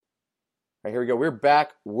All right, here we go. We're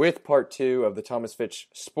back with part two of the Thomas Fitch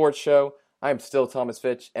Sports Show. I'm still Thomas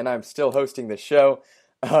Fitch, and I'm still hosting the show.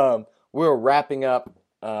 We're wrapping up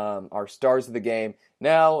our stars of the game.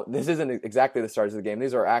 Now, this isn't exactly the stars of the game.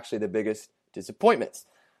 These are actually the biggest disappointments.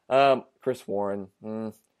 Chris Warren,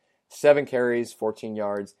 7 carries, 14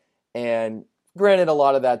 yards. And granted, a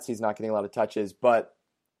lot of that's he's not getting a lot of touches,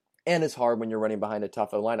 and it's hard when you're running behind a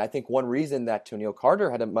tough O-line. I think one reason that Toniel Carter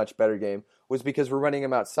had a much better game was because we're running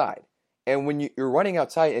him outside. And when you're running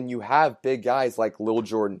outside and you have big guys like Lil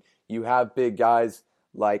Jordan, you have big guys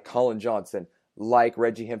like Colin Johnson, like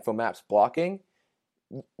Reggie Hinfo-Maps blocking,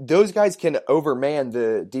 those guys can overman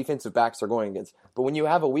the defensive backs they're going against. But when you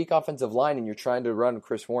have a weak offensive line and you're trying to run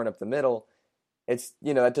Chris Warren up the middle,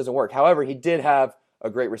 that doesn't work. However, he did have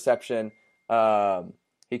a great reception.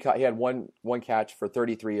 He had one catch for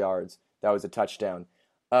 33 yards. That was a touchdown.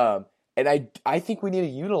 And I think we need to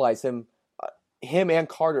utilize him and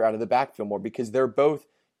Carter out of the backfield more because they're both,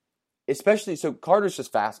 especially, so Carter's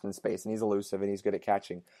just fast in space and he's elusive and he's good at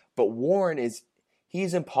catching. But Warren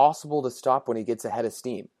he's impossible to stop when he gets ahead of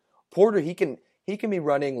steam. Porter, he can be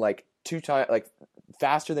running like 2 times, like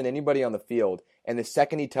faster than anybody on the field, and the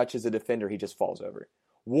second he touches a defender, he just falls over.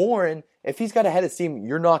 Warren, if he's got a head of steam,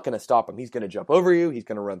 you're not going to stop him. He's going to jump over you. He's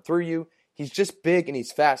going to run through you. He's just big and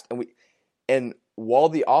he's fast. And while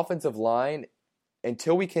the offensive line,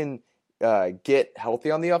 until we can get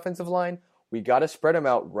healthy on the offensive line, we got to spread him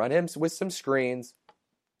out, run him with some screens,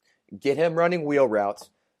 get him running wheel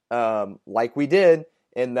routes, like we did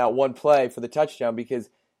in that one play for the touchdown,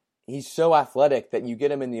 because he's so athletic that you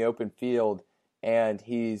get him in the open field and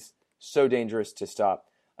he's so dangerous to stop.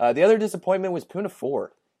 The other disappointment was Puna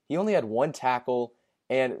Ford. He only had 1 tackle,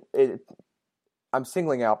 and I'm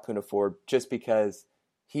singling out Puna Ford just because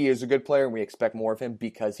he is a good player and we expect more of him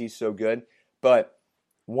because he's so good. But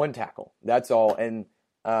 1 tackle, that's all. And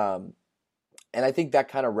I think that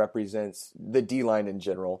kind of represents the D-line in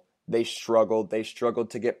general. They struggled. They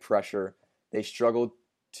struggled to get pressure. They struggled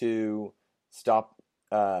to stop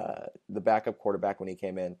the backup quarterback when he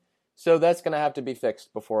came in. So that's going to have to be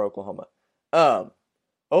fixed before Oklahoma.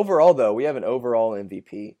 Overall, though, we have an overall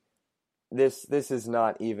MVP. This is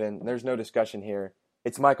not even, there's no discussion here.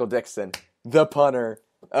 It's Michael Dixon, the punter.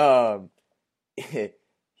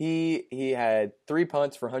 He had 3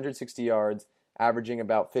 punts for 160 yards, averaging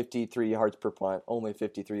about 53 yards per punt, only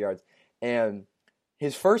 53 yards. And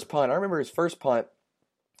his first punt, I remember his first punt,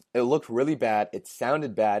 it looked really bad. It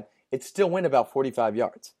sounded bad. It still went about 45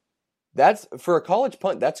 yards. That's, for a college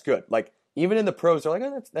punt, that's good. Like, even in the pros, they're like,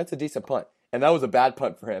 oh, that's a decent punt. And that was a bad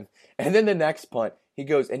punt for him. And then the next punt, he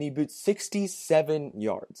goes and he boots 67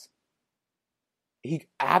 yards. He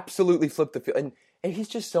absolutely flipped the field. And he's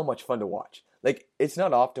just so much fun to watch. Like, it's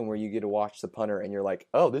not often where you get to watch the punter and you're like,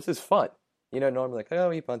 oh, this is fun. Normally like, oh,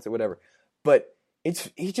 he punts it, whatever. But he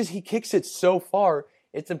kicks it so far.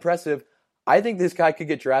 It's impressive. I think this guy could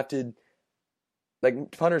get drafted.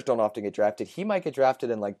 Like, punters don't often get drafted. He might get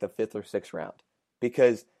drafted in like the 5th or 6th round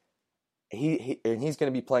because he's going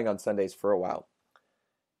to be playing on Sundays for a while.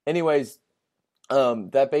 Anyways,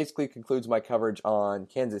 that basically concludes my coverage on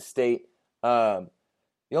Kansas State. The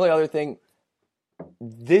only other thing,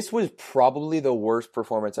 this was probably the worst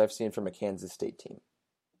performance I've seen from a Kansas State team.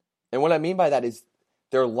 And what I mean by that is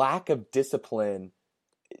their lack of discipline.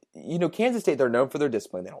 Kansas State, they're known for their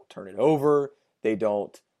discipline. They don't turn it over. They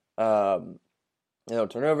don't turn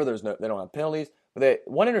over. They don't have penalties. But they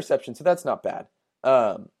 1 interception, so that's not bad.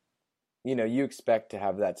 You expect to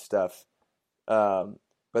have that stuff. But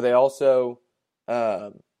they also,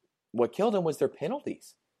 what killed them was their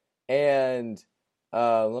penalties. And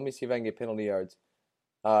let me see if I can get penalty yards.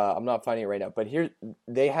 I'm not finding it right now. But here,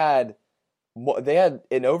 they had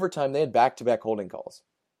in overtime, they had back-to-back holding calls.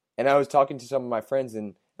 And I was talking to some of my friends,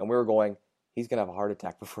 and we were going, he's going to have a heart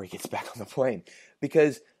attack before he gets back on the plane.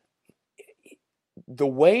 Because the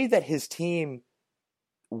way that his team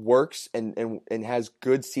works and has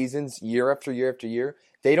good seasons year after year after year,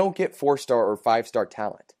 they don't get 4-star or 5-star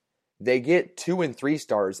talent. They get 2 and 3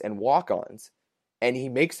 stars and walk-ons, and he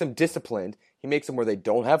makes them disciplined. He makes them where they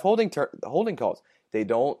don't have holding calls. They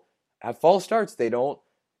don't have false starts. They don't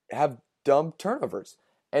have dumb turnovers.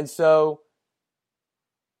 And so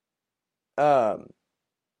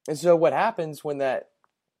what happens when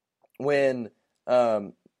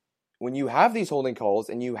you have these holding calls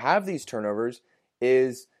and you have these turnovers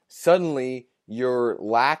is suddenly your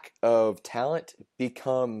lack of talent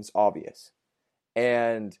becomes obvious.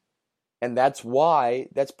 And that's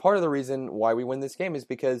part of the reason why we win this game is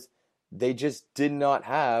because they just did not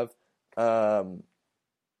have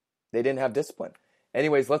discipline.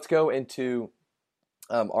 Anyways, let's go into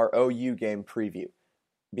our OU game preview.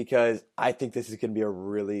 because I think this is going to be a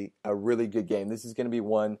really good game. This is going to be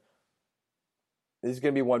one. This is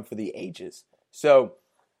going to be one for the ages. So,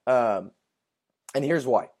 and here's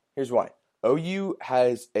why. Here's why. OU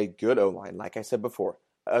has a good O-line, like I said before,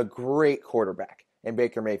 a great quarterback in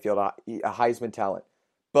Baker Mayfield, a Heisman talent,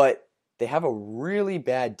 but they have a really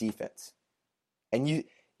bad defense. And you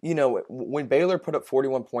know, when Baylor put up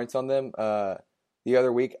 41 points on them the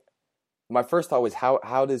other week, my first thought was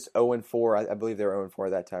how does 0-4, I believe they were 0-4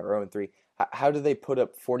 at that time, or 0-3, how do they put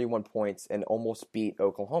up 41 points and almost beat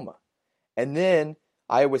Oklahoma? And then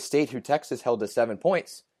Iowa State, who Texas held to 7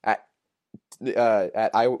 points when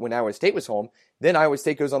Iowa State was home, then Iowa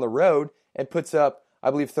State goes on the road and puts up, I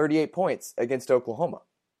believe, 38 points against Oklahoma.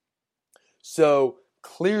 So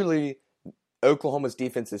clearly Oklahoma's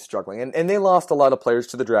defense is struggling, and they lost a lot of players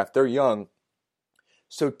to the draft. They're young.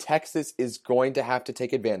 So Texas is going to have to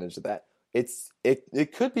take advantage of that.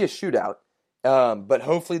 It could be a shootout, but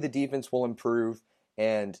hopefully the defense will improve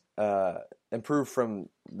and improve from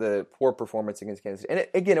the poor performance against Kansas State.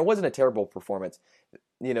 And it wasn't a terrible performance.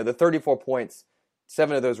 You know, the 34 points,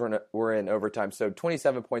 7 of those were in overtime. So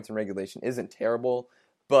 27 points in regulation isn't terrible,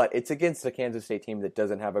 but it's against a Kansas State team that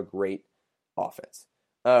doesn't have a great offense.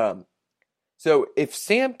 So if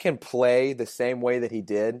Sam can play the same way that he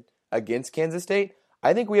did against Kansas State,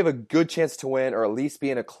 I think we have a good chance to win or at least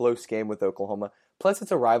be in a close game with Oklahoma. Plus,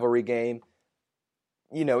 it's a rivalry game.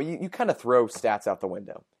 You know, you kind of throw stats out the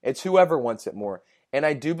window. It's whoever wants it more. And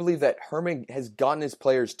I do believe that Herman has gotten his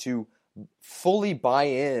players to fully buy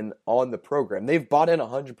in on the program. They've bought in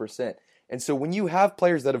 100%. And so when you have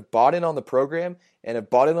players that have bought in on the program and have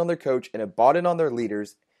bought in on their coach and have bought in on their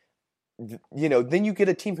leaders, you know, then you get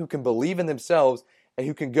a team who can believe in themselves and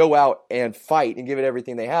who can go out and fight and give it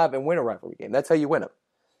everything they have and win a rivalry game. That's how you win them.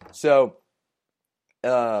 So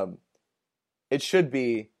it should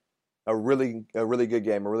be a really good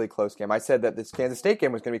game, a really close game. I said that this Kansas State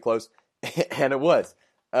game was going to be close, and it was.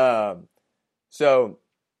 So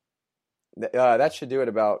that should do it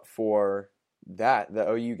about for the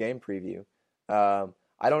OU game preview.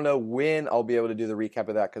 I don't know when I'll be able to do the recap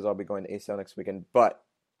of that because I'll be going to ACL next weekend, but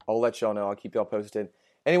I'll let y'all know. I'll keep y'all posted.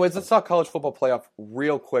 Anyways, let's talk college football playoff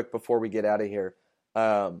real quick before we get out of here.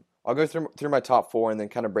 I'll go through my top 4 and then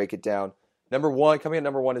kind of break it down. Coming in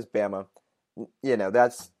number 1 is Bama. You know,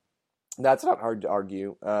 that's not hard to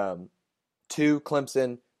argue. 2,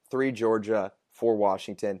 Clemson. 3, Georgia. 4,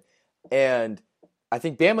 Washington. And I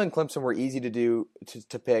think Bama and Clemson were easy to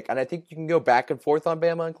pick. And I think you can go back and forth on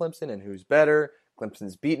Bama and Clemson and who's better.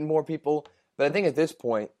 Clemson's beaten more people. But I think at this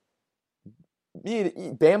point,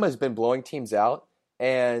 Bama's been blowing teams out,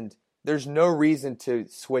 and there's no reason to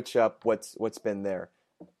switch up what's been there.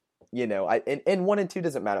 You know, and 1 and 2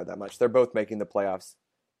 doesn't matter that much. They're both making the playoffs,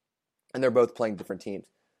 and they're both playing different teams.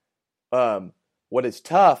 What is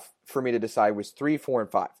tough for me to decide was 3, 4, and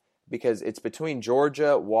 5, because it's between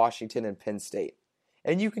Georgia, Washington, and Penn State.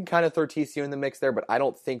 And you can kind of throw TCU in the mix there, but I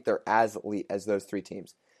don't think they're as elite as those 3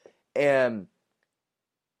 teams. And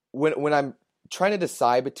when I'm trying to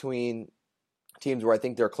decide between teams where I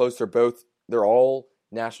think they're close, they're all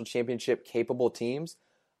national championship capable teams,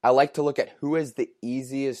 I like to look at who has the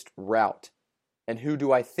easiest route and who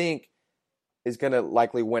do I think is going to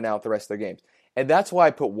likely win out the rest of their games. And that's why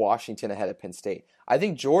I put Washington ahead of Penn State. I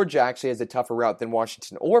think Georgia actually has a tougher route than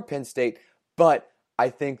Washington or Penn State, but I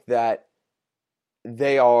think that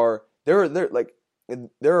there are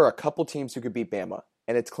a couple teams who could beat Bama,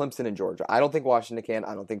 and it's Clemson and Georgia. I don't think Washington can.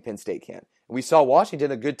 I don't think Penn State can. We saw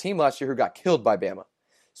Washington, a good team last year, who got killed by Bama.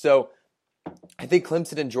 So I think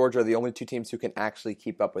Clemson and Georgia are the only 2 teams who can actually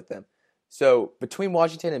keep up with them. So between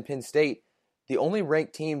Washington and Penn State, the only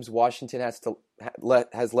ranked teams Washington has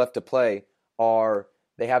left to play are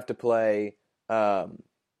they have to play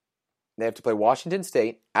Washington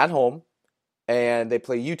State at home, and they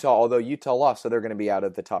play Utah, although Utah lost, so they're going to be out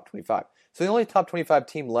of the top 25. So the only top 25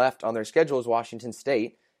 team left on their schedule is Washington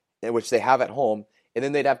State, which they have at home, and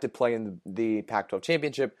then they'd have to play in the Pac-12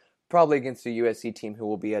 championship, probably against a USC team who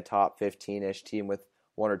will be a top 15-ish team with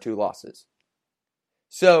 1 or 2 losses.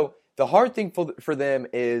 So the hard thing for them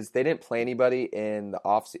is they didn't play anybody in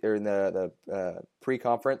the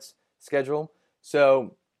pre-conference schedule,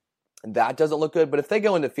 so that doesn't look good. But if they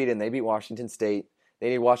go undefeated and they beat Washington State, they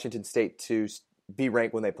need Washington State to be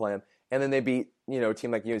ranked when they play them, and then they beat a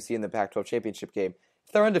team like USC in the Pac-12 championship game.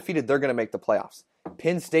 If they're undefeated, they're going to make the playoffs.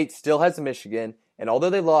 Penn State still has Michigan, and although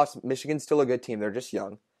they lost, Michigan's still a good team. They're just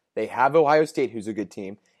young. They have Ohio State, who's a good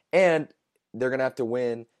team, and they're going to have to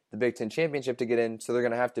win the Big Ten championship to get in, so they're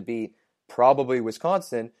going to have to beat probably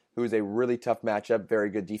Wisconsin, who is a really tough matchup, very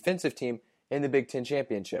good defensive team, in the Big Ten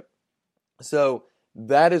championship. So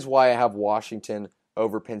that is why I have Washington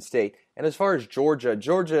over Penn State. And as far as Georgia,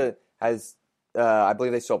 Georgia has, I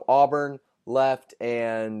believe they still have Auburn left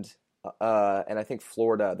and I think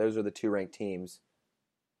Florida. Those are the two ranked teams.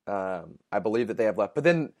 I believe that they have left. But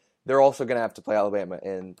then they're also going to have to play Alabama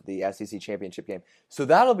in the SEC championship game. So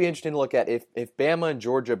that'll be interesting to look at. If Bama and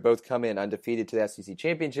Georgia both come in undefeated to the SEC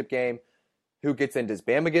championship game, who gets in? Does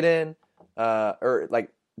Bama get in? Or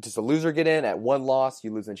like does a loser get in at one loss?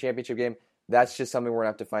 You lose in the championship game. That's just something we're going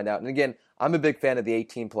to have to find out. And again, I'm a big fan of the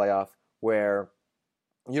 18 playoff where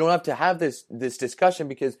you don't have to have this discussion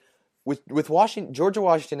because with Washington, Georgia,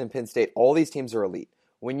 Washington, and Penn State, all these teams are elite.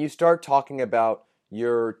 When you start talking about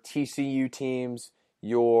your TCU teams,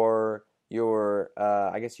 your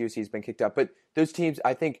I guess USC's been kicked out, but those teams,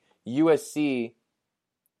 I think USC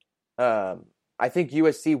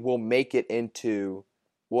will make it into,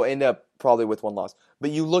 will end up probably with one loss. But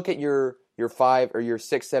you look at your 5 or your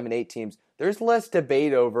 6, 7, 8 teams, there's less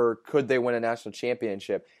debate over could they win a national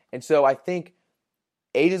championship. And so I think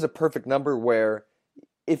 8 is a perfect number where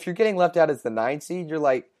if you're getting left out as the 9 seed, you're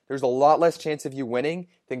like, there's a lot less chance of you winning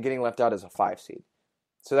than getting left out as a 5 seed.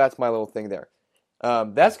 So that's my little thing there.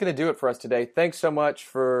 That's going to do it for us today. Thanks so much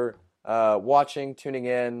for watching, tuning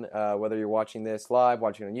in, whether you're watching this live,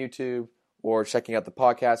 watching on YouTube, or checking out the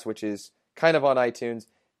podcast, which is kind of on iTunes.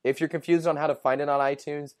 If you're confused on how to find it on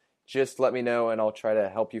iTunes, just let me know and I'll try to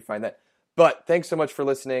help you find that. But thanks so much for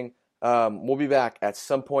listening. We'll be back at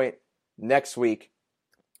some point next week.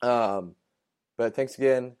 But thanks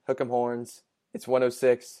again. Hook 'em horns. It's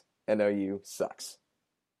 106 and OU sucks.